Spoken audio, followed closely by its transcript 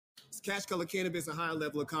Cash Color Cannabis, a higher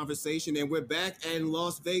level of conversation. And we're back at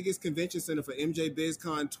Las Vegas Convention Center for MJ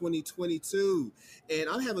BizCon 2022. And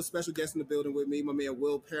I have a special guest in the building with me, my man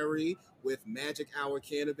Will Perry with Magic Hour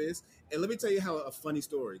Cannabis. And let me tell you how a funny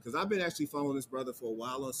story, because I've been actually following this brother for a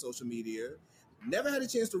while on social media. Never had a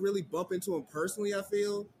chance to really bump into him personally, I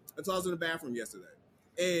feel, until I was in the bathroom yesterday.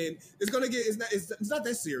 And it's not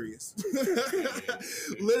that serious.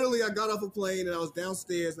 Literally, I got off a plane and I was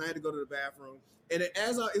downstairs and I had to go to the bathroom. And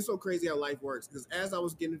it's so crazy how life works, because as I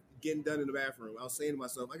was getting done in the bathroom, I was saying to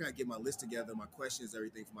myself, I gotta get my list together, my questions,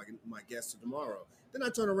 everything for my guests tomorrow. Then I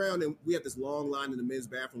turn around and we have this long line in the men's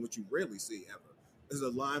bathroom, which you rarely see ever. There's a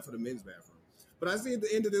line for the men's bathroom. But I see at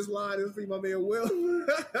the end of this line, it'll be my man Will.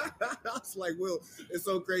 I was like, Will, it's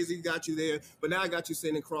so crazy he got you there. But now I got you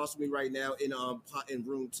sitting across from me right now in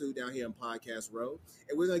room 2 down here in Podcast Row.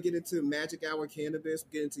 And we're going to get into Magic Hour Cannabis,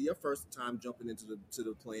 get into your first time jumping into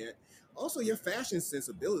the plant. Also, your fashion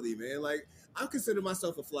sensibility, man. Like, I consider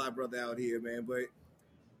myself a fly brother out here, man. But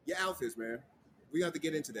your outfits, man. We have to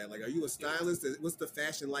get into that. Like, are you a stylist? What's the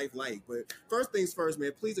fashion life like? But first things first,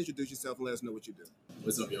 man, please introduce yourself and let us know what you do.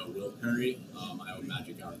 What's up, y'all? Will Perry. I own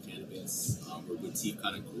Magic Hour Cannabis. We're a boutique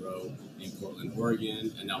kind of grow in Portland,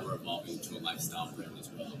 Oregon, and now we're evolving to a lifestyle brand as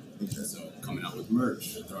well. Okay. So coming out with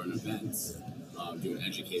merch, throwing events, doing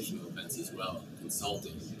educational events as well,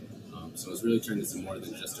 consulting. So it's really turned into more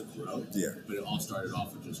than just a grow. Yeah. But it all started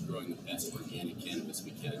off with just growing the best organic cannabis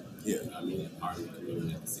we can. Yeah. You know what I mean? Empowering the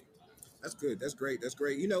community at the same time. That's good. That's great. That's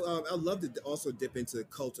great. You know, I'd love to also dip into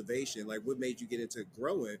cultivation. Like, what made you get into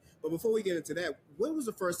growing? But before we get into that, when was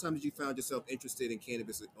the first time that you found yourself interested in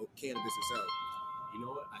cannabis itself? You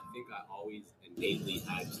know what? I think I always innately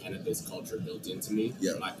had cannabis culture built into me.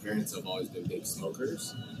 Yeah. My parents have always been big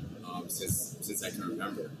smokers since I can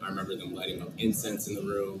remember. I remember them lighting up incense in the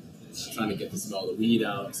room, trying to get the smell of the weed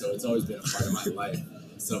out. So it's always been a part of my life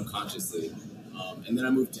subconsciously. And then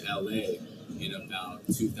I moved to LA in about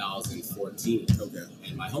 2014. Okay.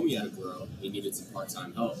 And my homie had a grow. He needed some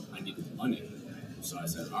part-time help. I needed the money. So I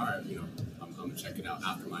said, all right, I'm going to check it out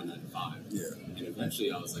after my 9 to 5. Yeah. And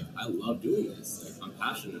eventually I was like, I love doing this. Like, I'm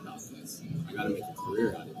passionate about this. I got to make a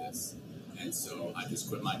career out of this. And so I just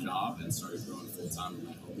quit my job and started growing full-time with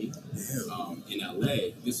my homie. Yeah. In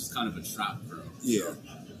LA, this was kind of a trap grow. Yeah. So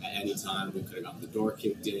at any time, we could have got the door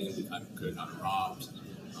kicked in. We could have gotten robbed.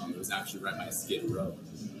 It was actually right by Skid Row.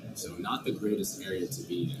 So not the greatest area to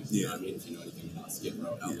be in. You know what I mean? If you know anything about Skid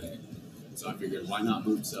Row, LA. Yeah. So I figured, why not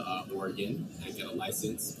move to Oregon and get a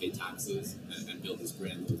license, pay taxes, and build this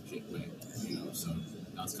brand the legit way. So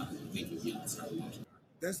that was kind of the thinking behind starting Magic.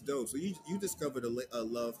 That's dope. So you discovered a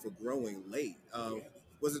love for growing late.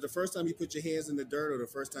 Was it the first time you put your hands in the dirt, or the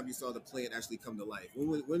first time you saw the plant actually come to life?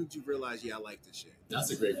 When did you realize, I like this shit?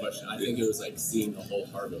 That's a great question. I think it was like seeing the whole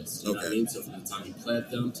harvest. You know what I mean? So from the time you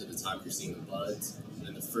plant them to the time you're seeing the buds.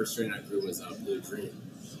 And the first strain I grew was Blue Dream,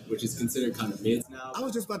 which is considered kind of mid now. I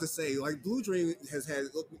was just about to say, like, Blue Dream has had,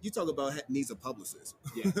 you talk about needs a publicist.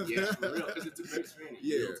 Yeah, for real, because it's a great strain. It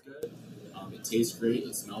feels good. It tastes great,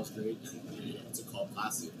 it smells great, and it's a cult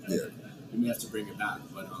classic. Yeah. We may have to bring it back.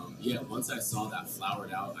 But once I saw that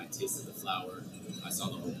flowered out, I tasted the flower, I saw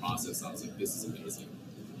the whole process, I was like, this is amazing.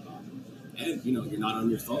 And, you're not on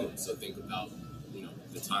your phone, so think about,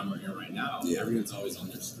 the time we're in right now. Yeah. Everyone's always on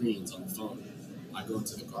their screens, on the phone. I go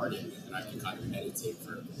into the garden and I can kind of meditate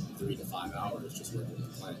for 3 to 5 hours just working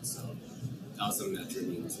with the plants. So that was something that drew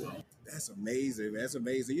me as well. That's amazing. That's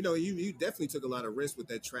amazing. You definitely took a lot of risks with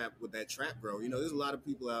that trap grow. There's a lot of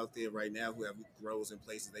people out there right now who have grows in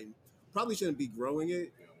places they probably shouldn't be growing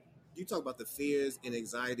it. You talk about the fears and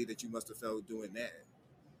anxiety that you must have felt doing that.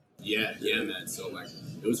 Yeah, man. So like,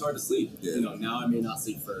 it was hard to sleep. Yeah. Now I may not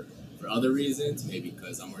sleep for other reasons, maybe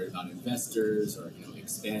because I'm worried about investors or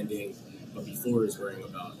expanding. But before, I was worrying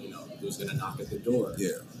about, who's going to knock at the door.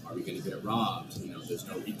 Yeah. Are we going to get robbed? There's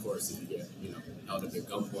no recourse if you get, held up at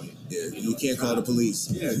gunpoint. Yeah. You can't call the police.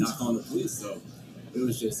 Yeah, not calling the police. So it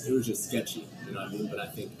was just sketchy. You know what I mean? But I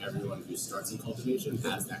think everyone who starts in cultivation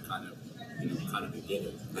has that kind of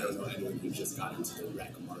beginning. I don't know anyone who just got into the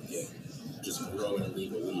rec market, just growing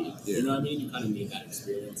illegal weed. Yeah. You know what I mean? You kind of need that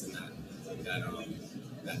experience and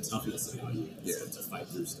that toughness about you to fight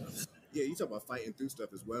through stuff. Yeah, you talk about fighting through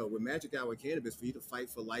stuff as well. With Magic Hour Cannabis, for you to fight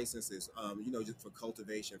for licenses, just for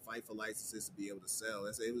cultivation, fight for licenses to be able to sell.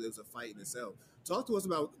 It was a fight in itself. Talk to us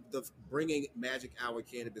about bringing Magic Hour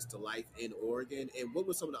Cannabis to life in Oregon, and what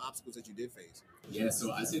were some of the obstacles that you did face? Yeah,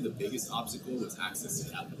 so I'd say the biggest obstacle was access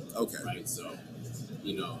to capital. Okay. Right, so,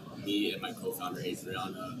 me and my co-founder,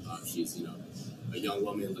 Adriana, she's, a young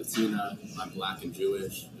woman, Latina, I'm Black and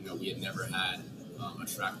Jewish. We had never had a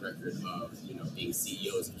track record of, you know, being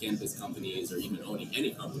CEOs of cannabis companies or even owning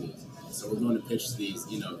any companies. So we're going to pitch these,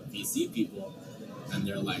 you know, VC people, and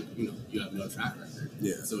they're like, you know, you have no track record.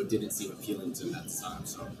 Yeah. So it didn't seem appealing to them at the time.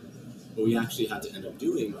 So what we actually had to end up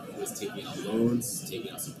doing was taking out loans,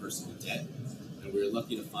 taking out some personal debt, and we were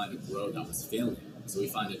lucky to find a grow that was failing. So we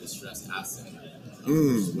find a distressed asset. Which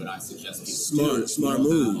is what I suggest people do. Smart You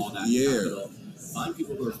don't have move. all that capital. Find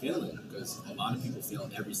people who are failing, because a lot of people fail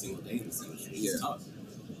every single day in this industry. It's tough.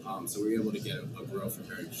 So we were able to get a grow for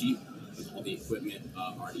very cheap with all the equipment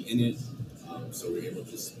already in it. So we were able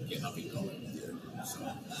to just get up and going. So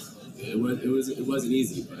it wasn't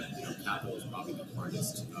easy, but you know, capital is probably the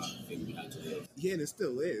hardest thing we had to do. Yeah, and it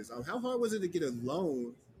still is. How hard was it to get a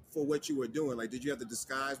loan for what you were doing? Like, did you have to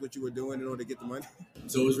disguise what you were doing in order to get the money?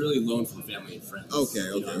 So it was really loan from family and friends. Okay.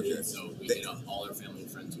 I mean? So we hit up all our family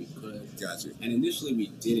and friends we could. Gotcha. And initially we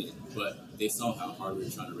didn't, but they saw how hard we were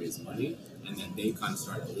trying to raise money, and then they kind of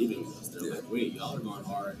started believing in us. They're like, wait, y'all are going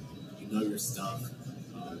hard, you know your stuff,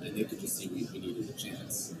 and they could just see we needed a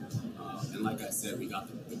chance. And like I said, we got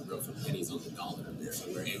the growth for pennies on the dollar, so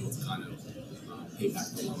we were able to kind of pay back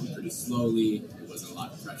the loan pretty slowly. It wasn't a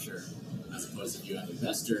lot of pressure, as opposed to if you have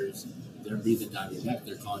investors, they're breathing down your neck.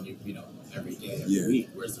 They're calling you, you know, every day, every week.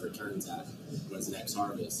 Where's the returns at? When's the next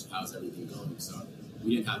harvest? How's everything going? So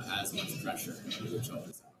we didn't have as much pressure as we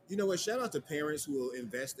chose. You know what? Shout out to parents who will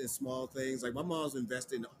invest in small things. Like my mom's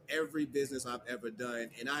invested in every business I've ever done,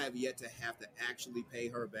 and I have yet to have to actually pay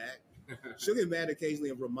her back. She'll get mad occasionally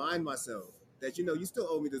and remind myself that, you know, you still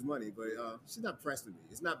owe me this money, but she's not pressing me.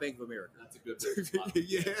 It's not Bank of America. That's a good business model.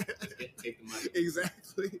 Yeah. Take the money.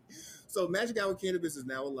 Exactly. So Magic Hour Cannabis is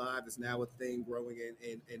now alive. It's now a thing growing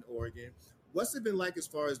in Oregon. What's it been like as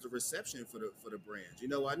far as the reception for the brand? You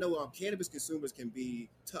know, I know cannabis consumers can be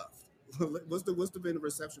tough. What's been the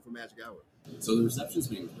reception for Magic Hour? So the reception's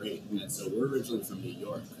been great. And so we're originally from New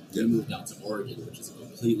York. We moved out to Oregon, which is a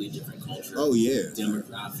completely different culture. Oh yeah.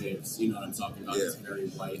 Demographics, you know what I'm talking about? It's very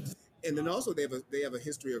white. And then also they have a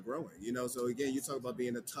history of growing. You know, so again, you talk about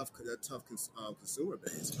being a tough consumer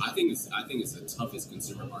base. I think it's the toughest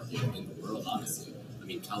consumer market in the world, honestly. I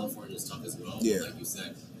mean, California's tough as well. Yeah. Like you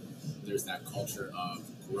said, there's that culture of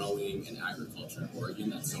growing and agriculture in Oregon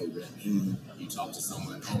that's so rich. Mm-hmm. You talk to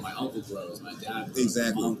someone, oh, my uncle grows, my dad grows,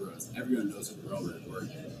 exactly. My mom grows. Everyone knows a grower in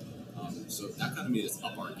Oregon. So that kind of made us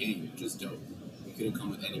up our game, which is dope. We couldn't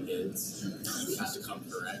come with any bids. We had to come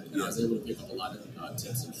correct. And I was able to pick up a lot of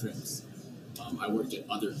tips and tricks. I worked at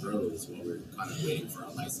other grows while we were kind of waiting for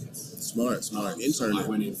our license. Smart. So I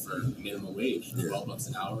went in for minimum wage, $12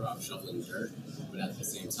 an hour. I was shoveling dirt. But at the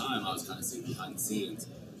same time, I was kind of seeing behind the scenes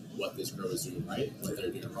what this grow is doing right, what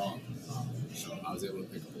they're doing wrong. So I was able to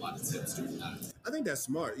pick up a lot of tips doing that. I think that's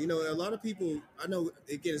smart. You know, a lot of people, I know,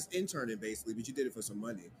 again, it's interning basically, but you did it for some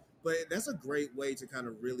money. But that's a great way to kind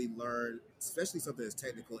of really learn, especially something as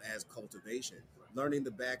technical as cultivation, learning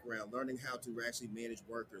the background, learning how to actually manage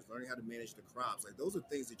workers, learning how to manage the crops. Like those are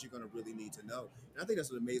things that you're going to really need to know. And I think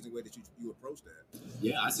that's an amazing way that you approach that.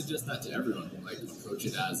 Yeah, I suggest that to everyone. Like approach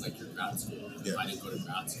it as like your grad school. Yeah. I didn't go to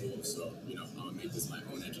grad school, so you know I'm gonna make this my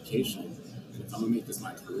own education. And if I'm gonna make this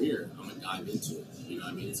my career, I'm gonna dive into it. You know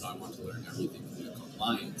what I mean? So I want to learn everything from the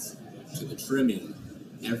compliance to the trimming,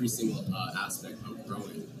 every single aspect of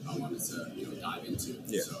growing. I wanted to dive into.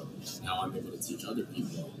 Yeah. So now I'm able to teach other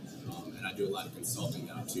people, and I do a lot of consulting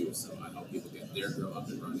now too. So I help people get their grow up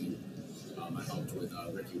and running. I helped with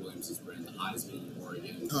Ricky Williams' brand, the Heisman in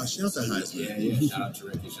Oregon. Oh, shout out to Heisman. Yeah. Shout out to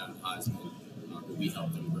Ricky, shout out to Heisman. But we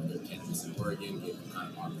helped them grow their cannabis in Oregon, gave them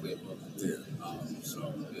kind of our playbook. Yeah.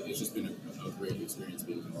 So it's just been a great experience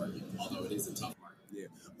being in Oregon, although it is a tough market. Yeah.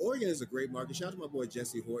 Oregon is a great market. Shout out to my boy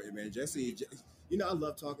Jesse Horton, man. Jesse, you know, I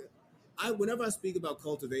love talking. Whenever I speak about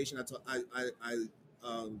cultivation, I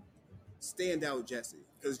stand out with Jesse.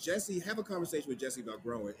 Because Jesse, have a conversation with Jesse about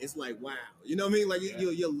growing. It's like, wow. You know what I mean? Like,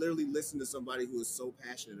 you'll literally listen to somebody who is so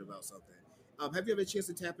passionate about something. Have you ever had a chance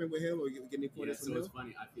to tap in with him or get any pointers from him? So it's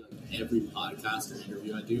funny. I feel like every podcast or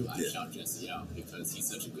interview I do, I shout Jesse out because he's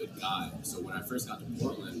such a good guy. So when I first got to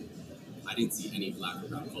Portland, I didn't see any black or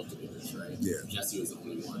brown cultivators, right? Yeah. Jesse was the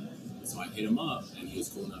only one. So I hit him up, and he was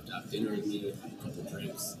cool enough to have dinner with me, have a couple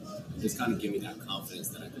drinks, and just kind of give me that confidence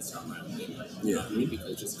that I could start my own thing. You know what I mean?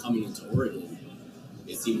 Because just coming into Oregon,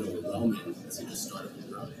 it seemed overwhelming to just start up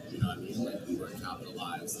and grow. You know what I mean? Like we weren't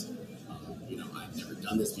capitalized. I'd never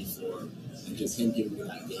done this before, and just him giving me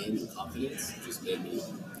that game and confidence just made me,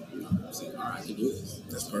 say, all right, I can do this.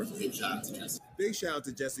 That's perfect. Big shout out to Jesse. Big shout out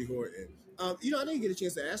to Jesse Horton. I didn't get a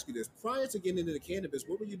chance to ask you this. Prior to getting into the cannabis,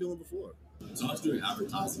 what were you doing before? So I was doing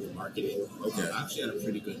advertising and marketing. Okay. I actually had a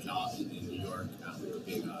pretty good job in New York at a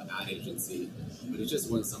big ad agency, but it just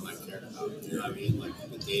wasn't something I cared about. You know what I mean?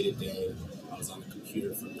 Like the day to day, I was on the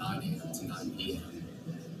computer from 9 a.m. to 9 p.m.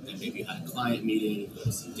 Then maybe you had a client meeting, go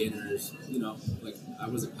to some dinners. You know, like I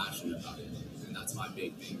wasn't passionate about it, and that's my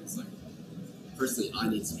big thing. It's like personally, I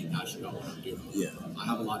need to be passionate about what I'm doing. Yeah. I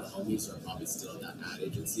have a lot of homies who are probably still at that ad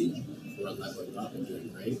agency who are leveling up and doing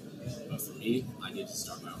great. But for me, I need to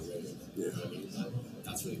start my own radio. Yeah. You know what I mean?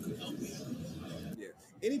 That's really could help me. Yeah.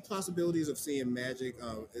 Any possibilities of seeing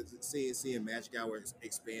seeing Magic Hours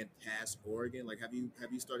expand past Oregon? Like, have you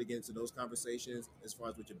started getting into those conversations as far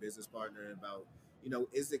as with your business partner about,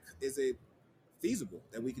 is it feasible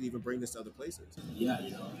that we could even bring this to other places? Yeah,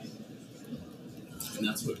 and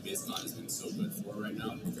that's what BizCon has been so good for right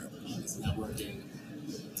now. Is networking,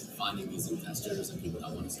 finding these investors and people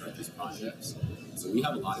that want to start these projects. So we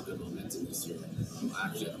have a lot of good momentum this year. I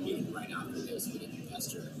actually have a meeting right after this with an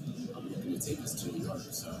investor looking to take us to New York.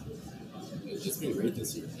 So it's been great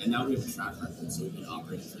this year. And now we have a track record, so we've been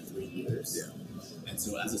operating for 3 years. Yeah. And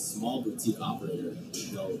so as a small boutique operator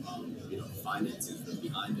with no finances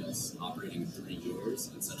behind us, operating 3 years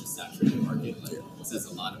in such a saturated market, it says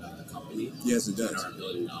a lot about the company. Yes, it does. And our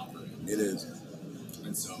ability to operate. It is.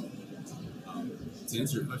 And so to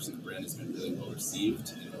answer your question, the brand has been really well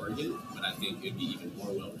received in Oregon, but I think it'd be even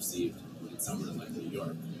more well received in somewhere like New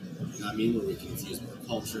York. You know what I mean? Where we can infuse more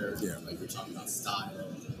culture, like we're talking about style,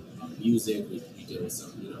 music. We deal with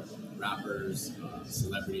some, rappers,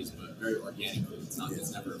 celebrities, but very organically. It's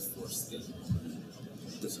never a forced thing.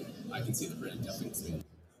 So I can see the brand definitely expanding.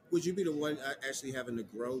 Would you be the one actually having to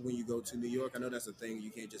grow when you go to New York? I know that's a thing. You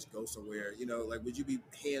can't just go somewhere. Like, would you be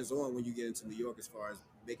hands-on when you get into New York as far as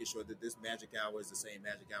making sure that this Magic Hour is the same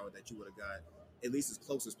Magic Hour that you would have got, at least as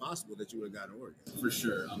close as possible, that you would have got in Oregon? For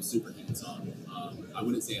sure. I'm super hands-on. I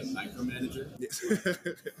wouldn't say a micromanager.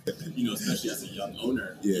 Especially as a young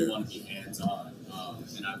owner, you want to be hands-on.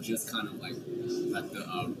 And I've just kind of like let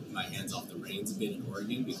my hands off the reins a bit in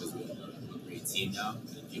Oregon because we have a great team now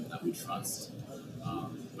and people that we trust.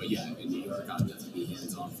 But yeah, in New York, I'll definitely be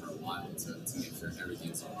hands-on for a while to make sure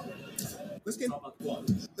everything's on. Let's get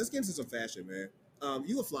into some fashion, man.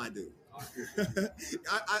 You a fly dude.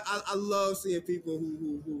 I love seeing people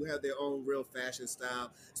who have their own real fashion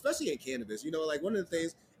style, especially in cannabis. Like one of the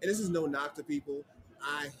things, and this is no knock to people,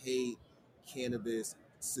 I hate cannabis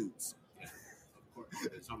suits. Yeah, of course.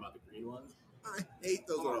 They're talking about the green ones. I hate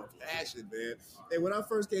those on a passion, man. And when I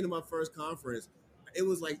first came to my first conference, it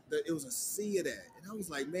was like it was a sea of that, and I was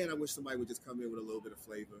like, man, I wish somebody would just come in with a little bit of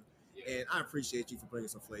flavor. Yeah. And I appreciate you for bringing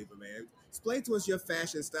some flavor, man. Explain to us your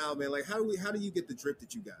fashion style, man. Like, how do you get the drip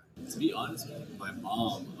that you got? To be honest, man, my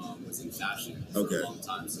mom was in fashion for a long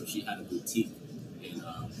time, so she had a boutique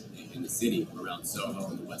in the city around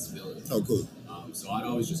Soho in the West Village. Oh, cool. So I'd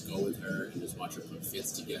always just go with her and just watch her put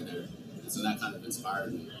fits together, and so that kind of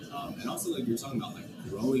inspired me. And also, like you're talking about, like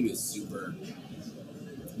growing is super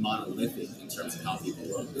monolithic in terms of how people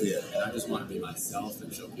look. Yeah. And I just want to be myself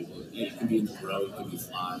and show people that you can be in the grow, you can be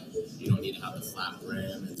fly. You don't need to have the flat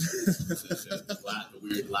brim and the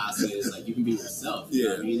weird glasses. Like you can be yourself. You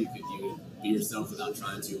know what I mean? You can be yourself without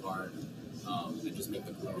trying too hard, and just make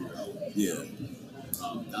the grow your own. Yeah.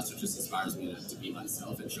 That's what just inspires me to be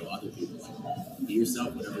myself and show other people. Like, be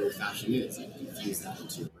yourself, whatever your fashion is. Like infuse that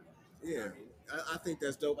into your brand. Yeah. I think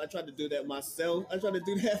that's dope. I tried to do that myself.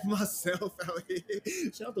 out here.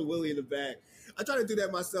 Shout out to Willie in the back. I try to do that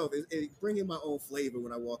myself. Bring in my own flavor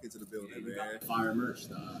when I walk into the building, man. Got fire merch,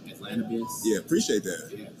 the Atlanta Yeah, appreciate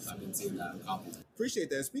that. Yeah, I've been seeing that a couple times. Appreciate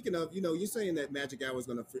that. Speaking of, you're saying that Magic Hour is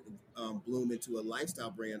going to bloom into a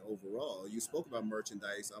lifestyle brand overall. You spoke about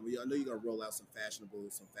merchandise. I know you're going to roll out some fashion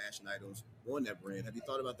items on that brand. Have you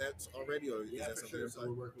thought about that already, or is that something? Sure. So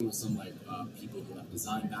we're working with some people who have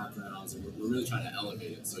design backgrounds, and we're really trying to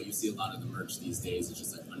elevate it. So you see a lot of the merch these days. It's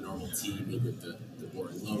just like a normal tee made with the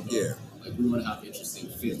boring logo. Yeah. Like we want to have interesting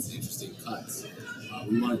fits, interesting cuts.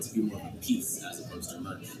 We want it to be more of a piece as opposed to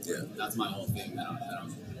merch. Yeah. That's my whole thing that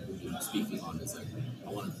I'm speaking on. Is like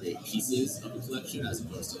I want to create pieces of a collection as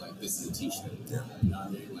opposed to like this is a t-shirt. Yeah. You know what I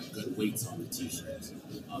mean? Like good weights on the t-shirts,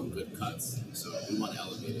 good cuts. So we want to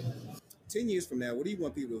elevate it. 10 years from now, what do you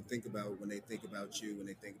want people to think about when they think about you, when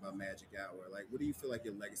they think about Magic Hour? Like, what do you feel like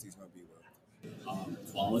your legacy is going to be with?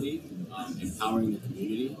 Quality, empowering the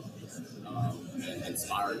community, and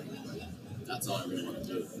inspiring people. That's all I really want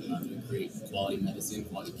to do. To create quality medicine,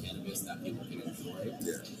 quality cannabis that people can enjoy.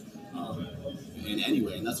 Yeah. And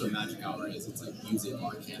anyway, and that's what Magic Hour is. It's like using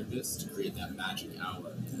our cannabis to create that magic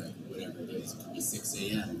hour, whatever it is. It could be 6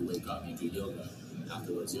 a.m. You wake up, you do yoga.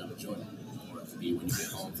 Afterwards, you have a joint. be when you get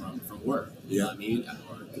home from work. You know what I mean?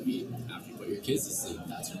 Or it could be after you put your kids to sleep.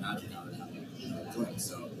 That's your magic hour to have a drink.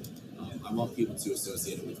 So I want people to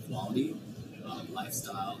associate it with quality,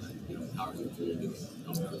 lifestyle, and empowering the community,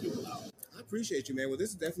 helping other people out. I appreciate you, man. Well,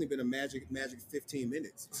 this has definitely been a magic 15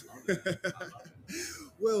 minutes. I love it.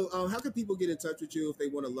 Well, how can people get in touch with you if they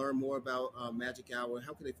want to learn more about Magic Hour?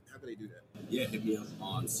 How can they do that? Yeah, hit me up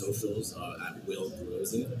on socials at Will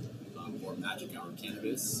Grozen or Magic Hour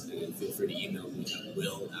Cannabis, and feel free to email me at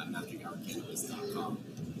will@magichourcannabis.com.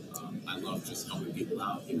 I love just helping people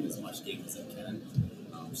out, giving as much game as I can.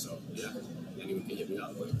 So yeah, anyone can hit me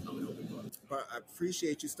up. I'm an open book. But I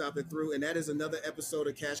appreciate you stopping through, and that is another episode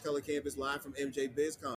of Cash Color Campus live from MJ BizCon.